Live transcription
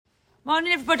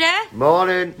Morning, everybody.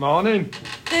 Morning. Morning.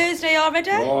 Thursday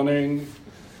already? Morning.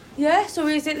 Yeah, so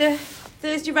is it the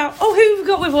Thursday round? Oh, who have we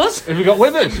got with us? Have we got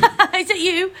with us? Is it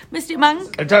you, Mystic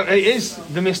Mank? It is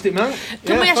the Mystic Mank.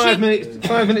 Can we ask you-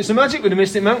 5 minutes of magic with the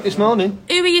Mystic Mank this morning.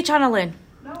 Who are you channeling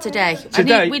today?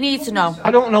 Today? We need to know.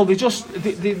 I don't know. They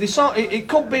sort. It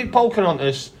could be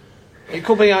Pocahontas. It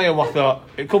could be Hiawatha.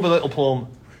 It could be Little Plum.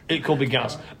 It could be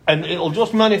Gaz. And it'll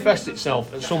just manifest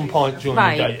itself at some point during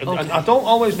Right, the day. And okay. I don't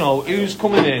always know who's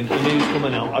coming in and who's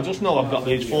coming out. I just know I've got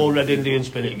these 4 red Indian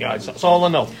spirit guides. That's all I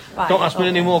know. Right, Don't ask me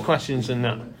any okay. more questions than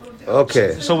that.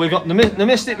 Okay. So we've got the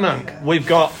Mystic Mank. We've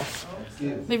got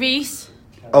Maurice.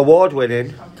 Award winning.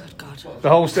 Good God. the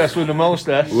hostess with the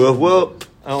mostess. Whoop whoop.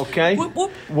 Okay. Whoop,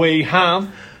 whoop. We have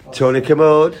Tony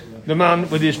Commode. the man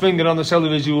with his finger on the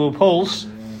televisual pulse,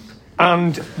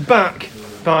 and back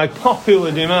by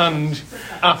popular demand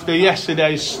after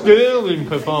yesterday's sterling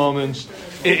performance,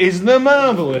 it is the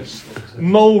marvellous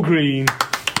Mo Green.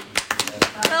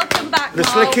 Welcome back, The Mo.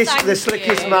 slickest, Thank the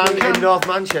slickest you. man in North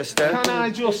Manchester. Can I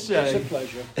just say... It's a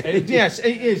pleasure. Yes,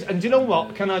 it is. And do you know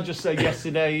what? Can I just say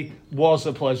yesterday was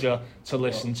a pleasure to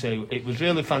listen to. It was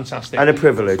really fantastic. And a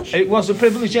privilege. It was a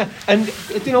privilege, yeah. And,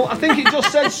 you know, I think it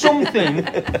just said something.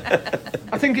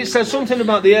 I think it said something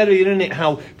about the area, innit?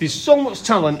 How there's so much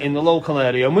talent in the local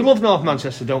area. And we love North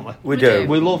Manchester, don't we? We do.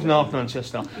 We love North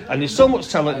Manchester. And there's so much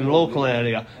talent in the local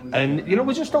area. And, you know,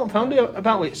 we just don't find out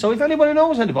about it. So if anybody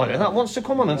knows anybody that wants to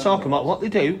come on and talk about what they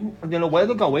do, you know, where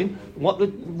they're going,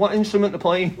 what instrument they're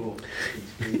playing.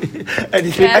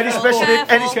 Any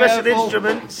special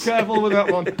instruments? Careful with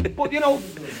that one. But, you know,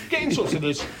 get in touch with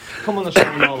us. Come on the show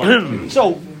and all that.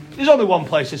 So, there's only one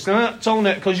place to start,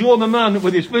 Tony, because you're the man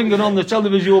with his finger on the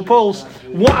televisual pulse.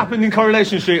 What happened in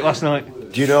Coronation Street last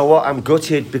night? Do you know what? I'm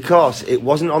gutted because it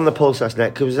wasn't on the pulse last night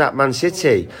because it was at Man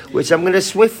City, which I'm going to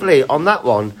swiftly, on that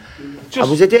one, I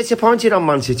was a bit disappointed on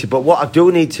Man City, but what I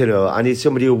do need to know, I need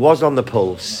somebody who was on the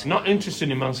pulse. Not interested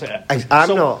in Man City.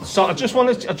 I'm not. So I just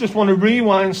want to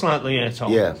rewind slightly here,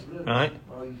 Tom. Yeah. Right?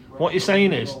 What you're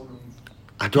saying is,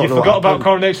 I don't you know. forgot what about happened.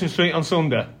 Coronation Street on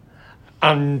Sunday,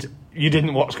 and you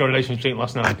didn't watch Coronation Street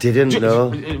last night. I didn't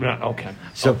know. Right, okay.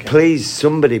 So okay. please,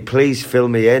 somebody, please fill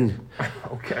me in.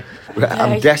 Okay. Right,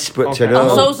 I'm Okay. desperate to Okay. know.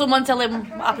 Also, someone tell him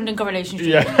what happened in Coronation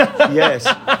Street. Yeah. Yes.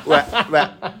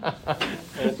 Right.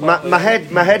 My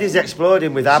head is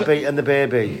exploding with Abby and the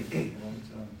baby.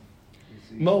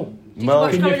 Mo. Mo,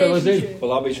 watch Can you fill us Coronation in? Street?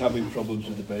 Well, Abby's having problems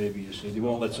with the baby, you see. They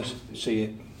won't let us see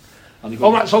it. And they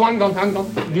All right, so hang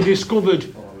on. You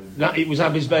discovered that it was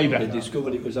Abby's They baby.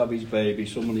 discovered it was Abby's baby.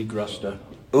 Someone had grassed her.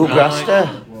 who grassed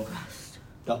her?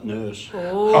 That nurse.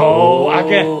 Oh,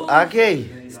 Aggie. Oh, Aggie.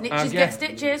 Snitches Okay. get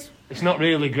stitches. It's not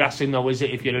really grassing though, is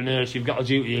it? If you're a nurse, you've got a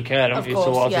duty of care, haven't Of you, course,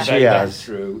 towards yeah. the She baby? has.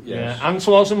 True, Yeah, yes. and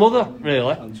towards the mother,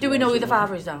 really. Do we know who the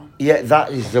father is now? Yeah,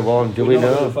 that is the one. Do we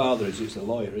know who the know? father is? It's the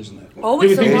lawyer, isn't it? Oh, Do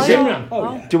we it's think a it's lawyer. Imran?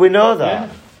 Oh, yeah. Do we know that?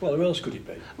 Yeah. Well, who else could it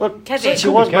be? Well, Kevin. she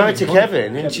was married to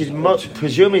Kevin. Kevin, and she's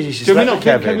presumably she Do we slept not with think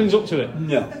Kevin. Kevin's up to it?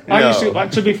 No. I No. used to,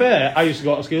 like, to be fair, I used to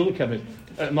go to school with Kevin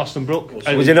at Moston Brook. Was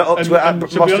he not up to it at to be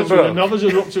Moston honest with you, Brook? None of us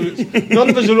are up to it. None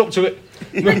of us are up to it.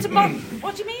 Went to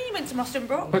what do you mean you went to Moston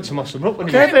Brook? Went to Moston Brook when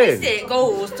he Kevin. Every visit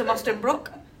goes to Moston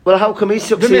Brook. Well, how come he's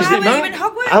succeeding? Mystic Why were you Man. in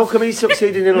Hogwarts? How come he's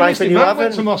succeeding in life and you Mystic Man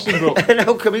went to haven't? Moston Brook. And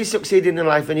how come he's succeeding in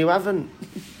life and you haven't?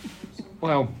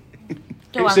 Well,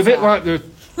 Don't it's a answer bit that. like the.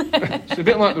 It's a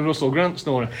bit like the Russell Grant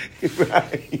story.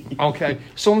 Right. Okay,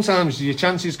 sometimes your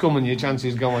chances come and your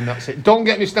chances go, and that's it. Don't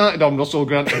get me started on Russell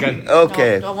Grant again.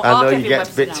 Okay, No, don't- I know Kevin you get a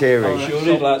Webster bit now. teary. Sure,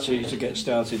 he'd like to get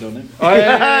started on him.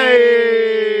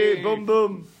 Hey, boom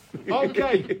boom.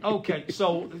 Okay.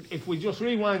 So if we just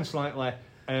rewind slightly,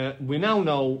 we now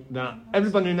know that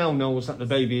everybody now knows that the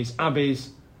baby is Abby's,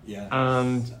 Yeah.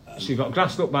 and she got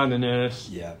grassed up by the nurse,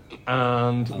 Yeah.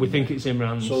 and we think it's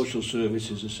Imran's. Social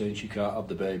services are saying she can't have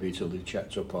the baby till they've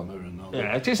checked up on her and all that.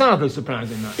 Yeah, it is hardly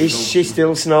surprising that. Is she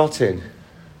still snorting?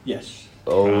 Yes.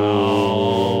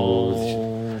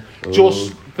 Oh.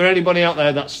 Just for anybody out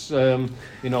there that's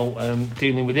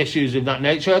dealing with issues of that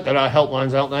nature, there are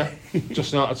helplines out there.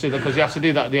 Just not to see that, because you have to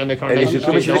do that at the end of And if Coronation you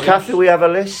come into Street, the don't you? cafe, we have a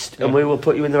list and we will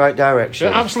put you in the right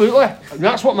direction. Yeah, absolutely.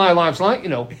 That's what my life's like, you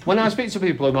know. When I speak to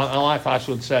people about my life, I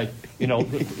should say, you know,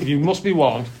 you must be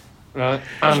warned, right?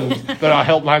 And there are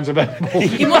helplines available.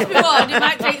 You must be warned, it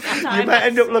might take some time. You might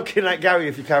end up looking like Gary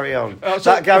if you carry on.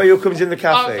 So- That Gary who comes in the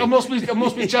cafe. I must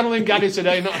be channeling Gary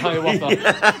today, not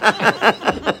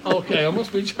Hiawatha. Okay, I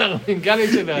must be channeling Gary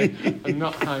today and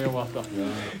not Hiawatha.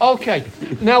 Okay,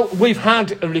 now we've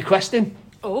had a requesting.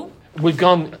 Oh, We've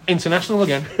gone international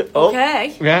again.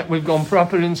 okay. Yeah, we've gone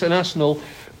proper international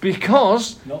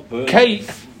because Not Bernard.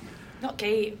 Kate Not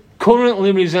Kate.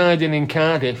 currently residing in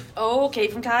Cardiff. Oh,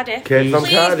 Kate from Cardiff. Kate from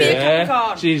Please Cardiff. be a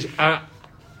Capricorn.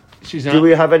 She's Do we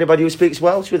have anybody who speaks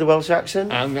Welsh with a Welsh accent?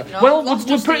 Well,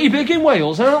 we're pretty big in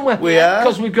Wales, aren't we? We are.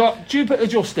 Because we've got Jupiter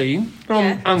Justine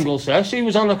from Anglesey. She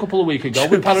was on a couple of weeks ago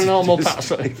with Paranormal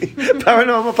Patsy.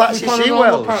 Paranormal Patsy, is she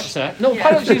Welsh? Patsy. No,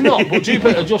 she's not, but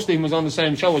Jupiter Justine was on the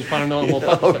same show as Paranormal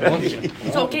Patsy, wasn't she?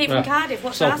 So Kate from Cardiff,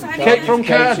 what's that sign? Kate from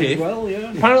Kate as Cardiff, well,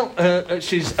 yeah.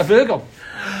 she's a Virgo.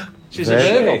 She's a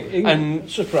Virgo. And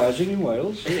surprising in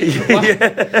Wales.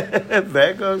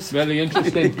 Virgos. very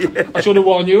interesting. I should have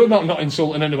warned you about not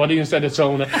insulting anybody instead of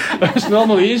Tony. It's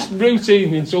normally is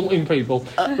routine insulting people.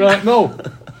 Right, no.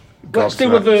 Let's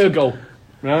do a Virgo.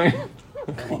 Right?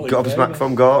 Gobsmack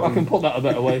from I Gorton. can put that a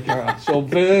better way, can't I? So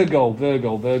Virgo.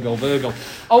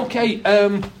 Okay,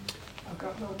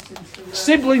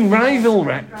 sibling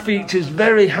rivalry features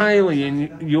very highly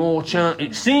in your chart.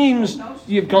 It seems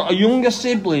you've got a younger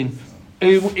sibling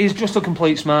who is just a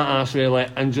complete smart ass, really,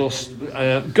 and just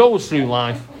goes through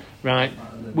life, right,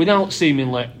 without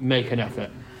seemingly making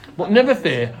effort. But never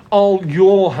fear, all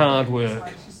your hard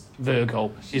work,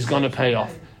 Virgo, is going to pay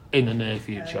off in the near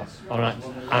future, all right?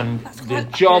 And the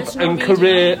job and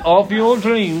career of your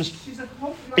dreams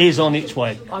is on its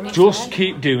way. Just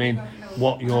keep doing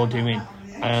what you're doing.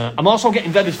 I'm also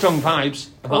getting very strong vibes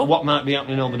about what might be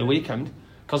happening over the weekend,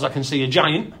 because I can see a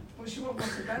giant.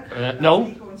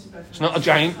 No, it's not a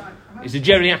giant. It's a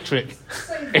geriatric.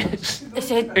 It's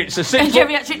a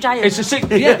geriatric giant. It's a 6.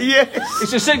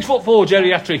 It's a 6'4"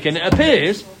 geriatric, and it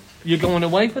appears you're going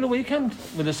away for the weekend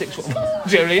with a 6'4"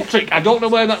 geriatric. I don't know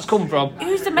where that's come from.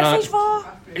 Who's the message for?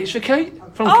 It's for Kate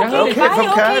from Cardiff. Kate from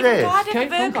Cardiff. Kate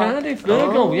from Cardiff,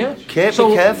 Virgo, yeah. Kate,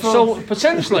 be careful. So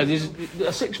potentially there's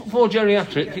a 6'4"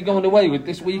 geriatric you're going away with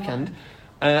this weekend,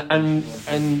 and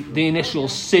the initial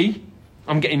C.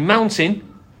 I'm getting mountain.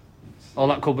 Oh,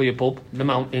 that could be a pub. The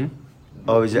mountain.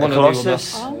 Oh, is it One a or the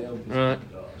Colossus? other. Right.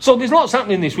 So there's lots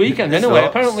happening this weekend anyway.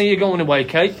 Apparently you're going away,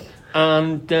 Kate,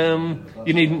 and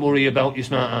you needn't worry about your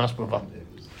smart ass brother.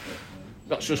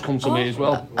 That's just come to me as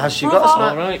well. Has she got a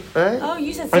smart? All right. Oh,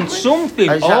 you said And something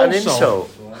Is that an also. insult?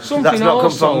 Something That's not come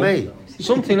also. from me.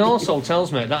 Something also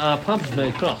tells me that our paths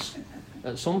may cross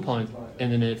at some point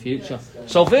in the near future.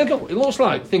 So Virgo, it looks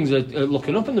like things are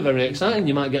looking up and they're very exciting.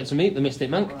 You might get to meet the Mystic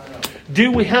Mank.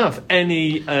 Do we have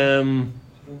any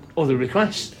other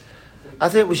requests? I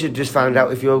think we should just find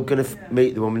out if you're going to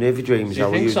meet the woman of your dreams. You I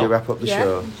will think usually so? wrap up the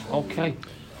show. Okay.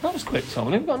 That was quick,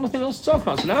 Tony. We've got nothing else to talk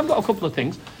about today. I've got a couple of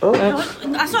things.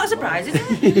 That's not a surprise, is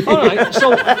it? All right,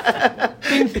 so...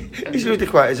 He's really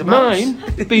quiet as a mouse.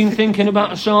 Mine, been thinking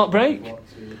about a short break.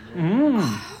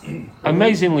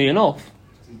 Amazingly enough,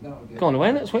 going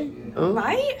away next week.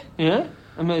 Right? Yeah,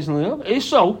 amazingly enough. If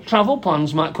so, travel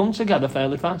plans might come together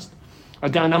fairly fast. A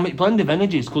dynamic blend of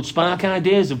energies could spark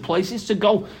ideas of places to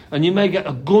go, and you may get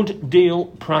a good deal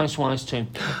price-wise too.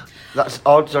 That's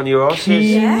odds on your horses.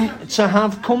 Keen to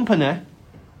have company,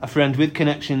 a friend with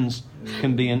connections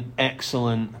can be an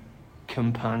excellent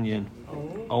companion.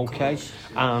 Okay,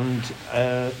 and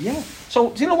yeah. So,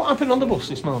 do you know what happened on the bus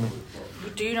this morning?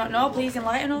 Do you not know? Please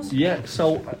enlighten us. Yeah,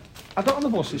 so I got on the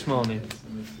bus this morning,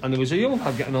 and there was a young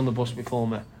lad getting on the bus before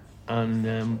me, and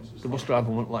the bus driver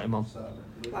wouldn't let him on.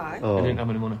 Why? He didn't have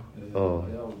any money.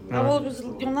 How old was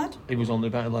the young lad? He was only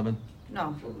about 11.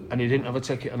 No. And he didn't have a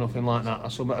ticket or nothing like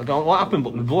that. So I don't know what happened,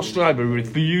 but the bus driver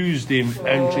refused him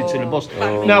entry to the bus.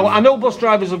 Now, I know bus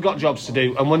drivers have got jobs to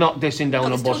do, and we're not dissing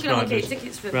down on bus drivers.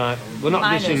 Right, we're not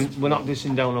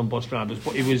dissing down on bus drivers,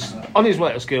 but he was on his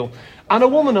way to school, and a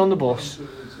woman on the bus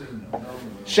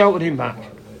shouted him back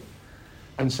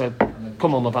and said,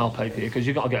 "Come on, love, I'll pay for you, because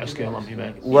you've got to get a scale, haven't you,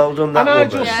 mate?" Well done, that woman. woman.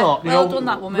 And I just thought, done,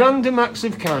 that woman. Random acts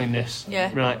of kindness.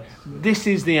 Yeah. Right. This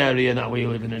is the area that we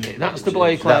live in it. That's the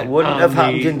Blake. That wouldn't have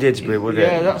happened in Didsbury, would it?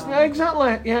 Yeah, that's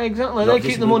exactly. Yeah, exactly. They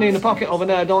keep the money in the pocket over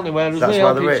there, don't they? Whereas we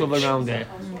help each other around here.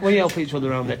 We help each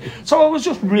other around it. So I was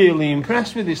just really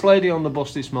impressed with this lady on the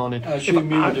bus this morning. I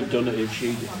assume you would have done it if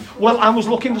she did. Well, I was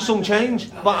looking for some change,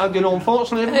 but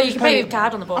unfortunately, You can pay with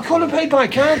card on the bus. I could have paid by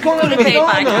card. Could have paid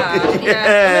by card.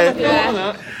 Yeah.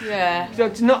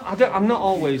 I'm not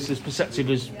always as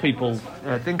perceptive as people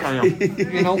think I am.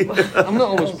 You know, I'm not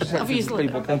always perceptive as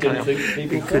people think I am.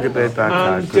 It could have been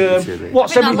bad.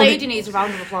 What's That everybody? lady needs a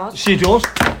round of applause. She does.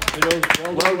 Well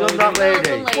done, that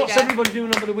lady. What's everybody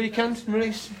doing over the weekend,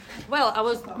 Maurice? Well,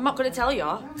 I'm not going to tell you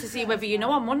to see whether you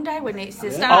know on Monday when it's the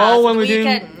stars. Oh, when the we're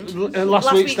weekend. doing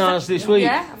last week's stars this week.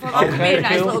 Yeah, I thought that would be a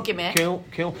nice little gimmick.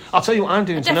 Cool. I'll tell you what I'm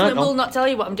doing I tonight. definitely will not tell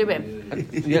you what I'm doing.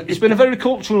 Yeah, it's been a very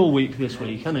cultural week this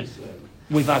week, hasn't it?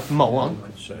 we've had Mo on.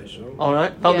 Say so. All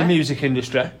right, about the Yeah. music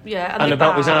industry. Yeah, And the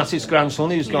about his bar. artist grandson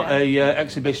who's got Yeah. a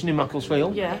exhibition in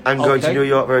Macclesfield. Yeah. I'm going to Okay. New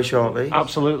York very shortly.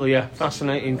 Absolutely, yeah.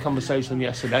 Fascinating conversation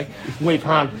yesterday. We've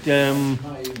had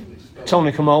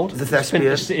Tony Commode. The thespian.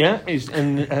 Yeah,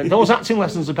 and those acting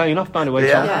lessons are paying off, by the way.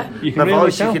 Yeah. Tom. Yeah. You can My really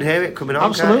voice, tell. you can hear it coming on.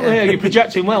 Absolutely, can't yeah. you? You're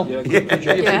projecting well. Yeah, good You're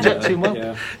projection. Yeah. projecting well.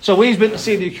 Yeah. So he's been to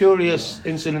see the curious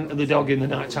incident of the dog in the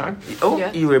night time. Oh,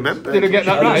 Yeah. you remember? Did I get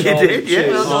that right? You did, yes.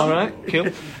 Well done. All right, cool.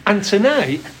 And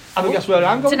tonight, have a guess where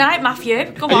I'm going? Tonight, Matthew,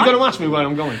 go Are you on. going to ask me where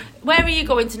I'm going? Where are you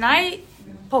going tonight?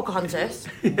 Pocahontas.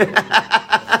 No, you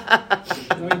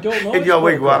don't know In it's your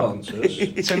wigwam.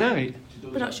 Pocahontas. Tonight,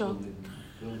 We're not sure.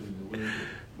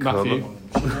 Matthew,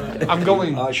 I'm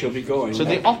going I shall be going. to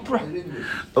the opera.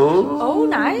 Oh, Oh,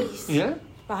 nice. Yeah.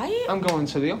 Right. I'm going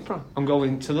to the opera. I'm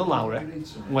going to the Lowry,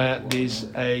 where there's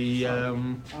a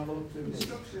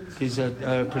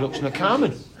production of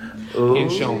Carmen being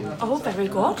shown. Oh, very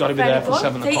good. Gotta be very there for good.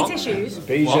 7 Take your o'clock. tissues.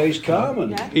 Bizet's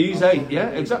Carmen. Yeah. He's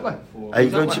a exactly. are you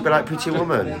going to be like Pretty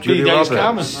Woman? Julia Days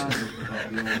Roberts? Carmen.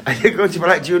 Are you going to be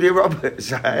like Julia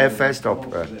Roberts at her first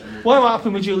opera? What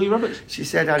happened with Julie Roberts? She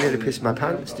said I nearly pissed my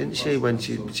pants, didn't she, when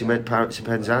she met Pirates of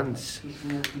Penzance?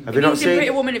 Have you not You've seen Pretty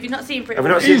seen? Woman. Have you not seen Pretty Have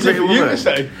you not Woman? seen Pretty You Woman? can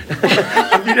say.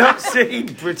 Have you not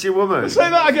seen Pretty Woman? Say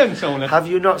that again, Tony. Have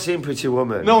you not seen Pretty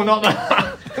Woman? No, not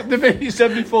that. The bit you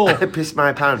said before I pissed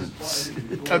my pants.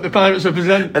 at the Pirates of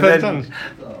then- Penzance.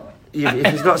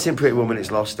 If you've not seen Pretty Woman,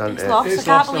 it's lost, hasn't It's it? lost. It's I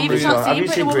can't lost believe on it's me. not Have seen you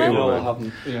Pretty seen Pretty Woman. No, I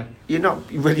Woman? haven't. Yeah.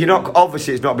 You're not.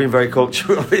 Obviously, it's not been very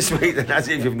cultural this week. Then, as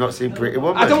if you've not seen Pretty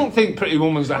Woman. I don't think Pretty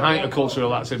Woman's the height of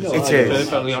cultural activity. No, to it be is.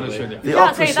 perfectly honest with you. The You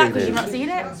can't opera say that scene because is. you've not seen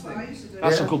it.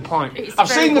 That's a good point. It's I've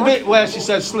very seen the good. bit where she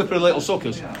says slippery little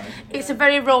suckers. It's a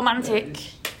very romantic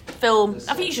film.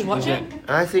 I think you should watch it.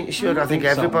 I think you should. I think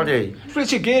everybody. It's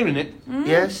Richard Gere in it.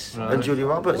 Yes, and Julia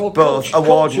Roberts, Well, both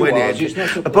culture-wise, award-winning. it's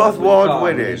not a Both proper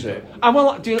award-winning. is it?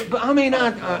 But I mean,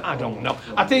 I don't know.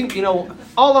 I think,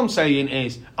 all I'm saying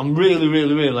is I'm really,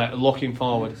 really, really looking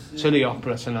forward to the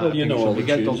opera tonight. Well, you I think know it should all be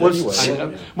the good. tunes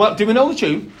anyway. Well, do we know the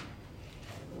tune?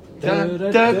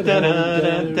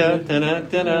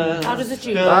 How does it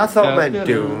tune? I thought meant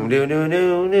do do do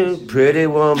do do Pretty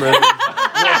Woman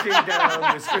walking down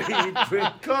the street.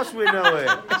 Of course we know it.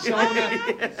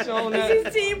 Sona. This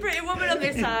is Team Pretty Woman on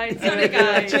this side. Sorry,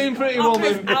 guys. Team Pretty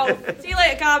Opera's Woman. out. See you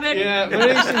later, Carmen. Yeah,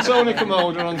 Maurice and Tony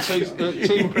Commode are on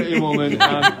Team Pretty Woman,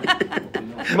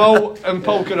 and Mo and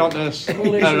Pocahontas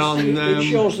are on. It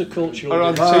shows the cultural are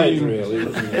on divide, team. really,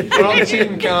 doesn't it? Are on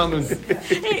Team Carmen.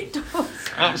 It does.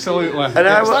 Absolutely. And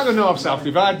I It's wa- like the North-South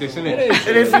divide, this, isn't it?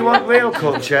 And if you want real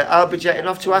culture, I'll be jetting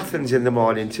off to Athens in the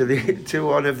morning to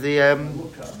one of the.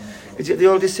 Is it the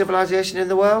oldest civilization in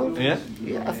the world? Yeah.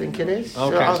 Yeah, I think it is.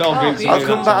 Okay, So it's all good to I'll hear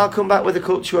I'll that. come back with a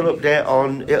cultural update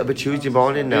on. It'll be Tuesday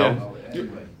morning now.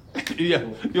 Yeah,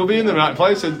 you'll be in the right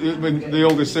place with the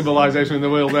oldest civilization in the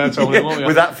world there, Tony, won't you?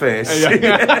 With that face.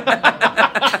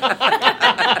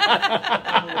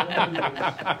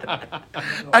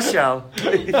 I shall.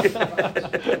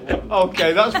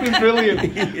 Okay, that's been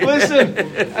brilliant. Listen,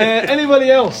 anybody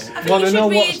else I think want you to should know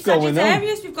read what's going on?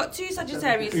 Sagittarius. We've got 2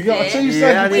 Sagittarius You got today. two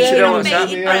Yeah, I need to know what's Yeah.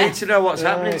 happening. I need to know what's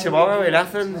happening tomorrow in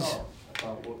Athens.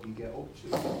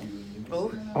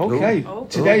 Okay, Oh.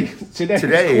 today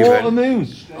Today quarter even. moon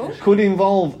could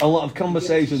involve a lot of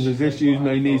conversations as issues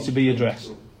may need to be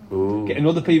addressed. Ooh. Getting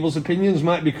other people's opinions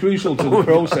might be crucial to the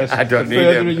process. I don't of need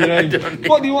furthering them. your I aim. don't need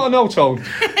What do you want to know, Tone?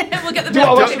 We'll get the Do you want to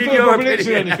I watch don't the need Purple your Predicts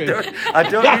or opinion. anything? I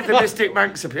don't need the Mystic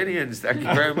Manx opinions. Thank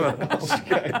you very much.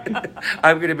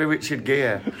 I'm going to be Richard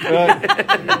Gere.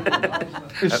 Right.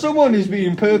 If someone is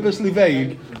being purposely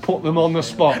vague, put them on the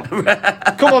spot.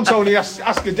 Come on, Tony,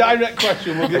 ask a direct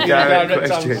question. We'll give you a direct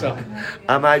answer.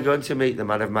 Am I going to meet the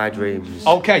man of my dreams?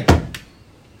 Okay.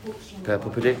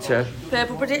 Purple Predictor.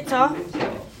 Purple Predictor.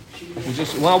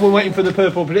 While we're waiting for the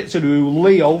Purple Predictor, who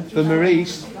Leo for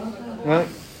Maurice, right?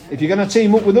 If you're going to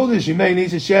team up with others, you may need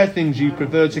to share things you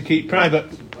prefer to keep private.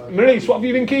 Maurice, what have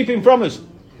you been keeping from us?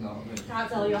 Can't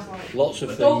tell you. Lots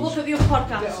of Don't look things. at the other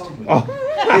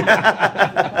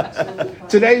podcast.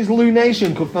 Today's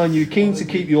lunation could find you keen to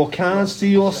keep your cards to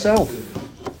yourself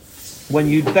when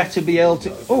you'd better be able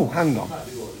to... Oh, hang on.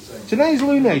 Today's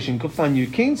lunation could find you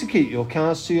keen to keep your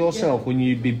cards to yourself when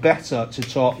you'd be better to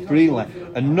talk freely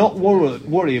and not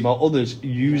worry about others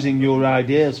using your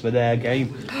ideas for their game.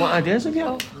 What ideas have you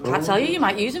had? Can't tell you. You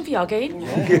might use them for your game.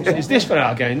 Is this for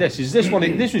our game? This was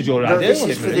your No, idea. this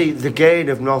wasn't is it, for Maurice? the gain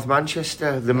of North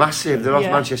Manchester, the North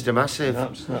Yeah. Manchester Massive.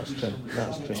 That's true.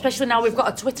 That's true. Especially now we've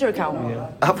got a Twitter account.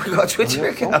 Have we got a Twitter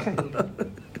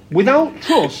account? Without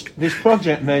trust, this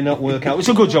project may not work out. It's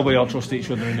a good job we all trust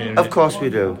each other in here. Of course we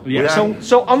do. Yeah.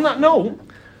 So on that note,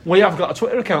 we have got a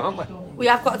Twitter account, haven't we? We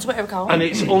have got a Twitter account. And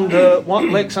it's under what,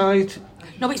 Lakeside?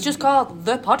 No, it's just called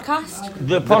The Podcast.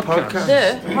 The podcast.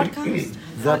 The Podcast.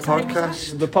 The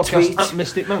podcast. The podcast Tweet. at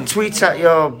Mystic Man. Tweet at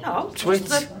your No, tweet.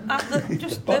 just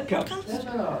the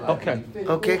podcast. Okay.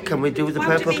 Okay, can we do the Why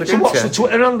would purple it be- So what's the predictor?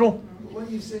 Twitter handle?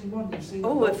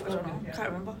 Oh, I don't know. Can't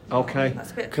remember. Okay.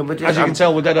 That's a bit. Can we do? As you can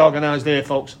tell, we're dead organised here,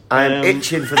 folks. I'm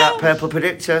itching for that purple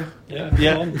predictor.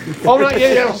 Yeah. All right.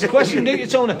 Yeah. That's the question, didn't you,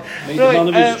 Tony? Meet the man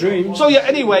of his dreams. So yeah.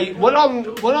 Anyway, we're on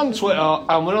Twitter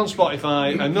and we're on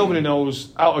Spotify, and nobody knows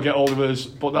how to get hold of us,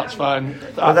 but that's fine.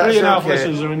 Our that's 3.5 okay.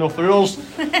 listeners are enough for us.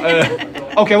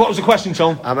 Okay. What was the question,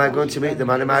 Tom? Am I going to meet the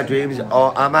man of my dreams,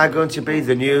 or am I going to be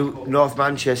the new North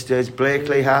Manchester's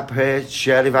Blakely Hap Hayes,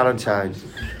 Shirley Valentine,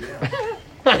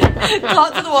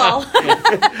 Talk to the wall.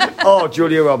 or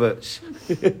Julia Roberts,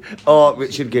 or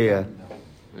Richard Gere,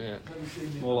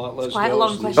 Well, let's Quite a go.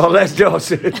 long question. or Les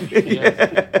Dawson,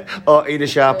 or Ina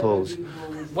Sharples?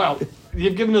 Well,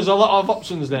 you've given us a lot of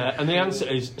options there, and the answer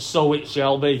is so it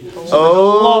shall be. So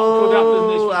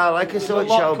Oh, I like it, so it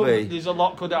shall be. There's a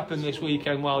lot could happen this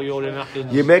weekend while you're in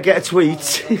Athens. You may get a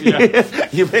tweet. Yeah.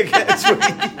 You may get a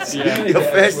tweet. Yeah. Your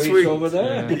first Tweet tweet. over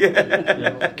there.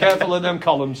 Yeah. Careful of them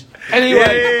columns. Anyway,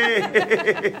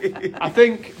 Yay. I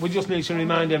think we just need to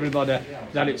remind everybody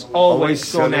that it's always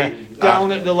sunny sunny.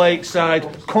 down at the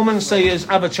lakeside. Come and see us,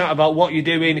 have a chat about what you're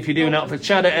doing, if you're doing out for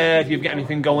charity, if you've got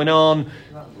anything going on.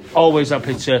 Always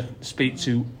happy to speak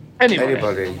to anybody.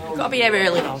 Anybody. Got to be here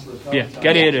early though. Yeah,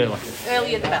 get here early.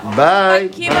 Earlier the better. Bye.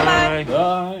 Thank you. Bye bye.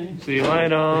 Bye. See you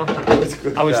later.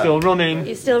 Are we still running?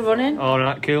 You're still running? All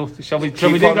right, cool. Shall we do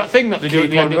on- that thing that they do at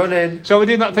keep the end? on running. Shall we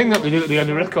do that thing that they do at the end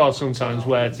of records sometimes,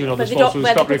 where they're But they supposed don't- to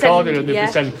where stop they pretend- recording and they yeah.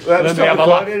 pretend, Well, and then they stop have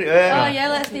a laugh. recording, Oh yeah,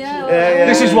 let's do that. Yeah.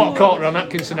 This is what caught Ron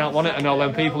Atkinson out, wasn't it? And all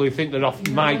them people who think they're off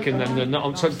mic and then they're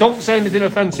not. So don't say anything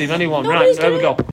offensive, anyone. Nobody's Right, there we doing go.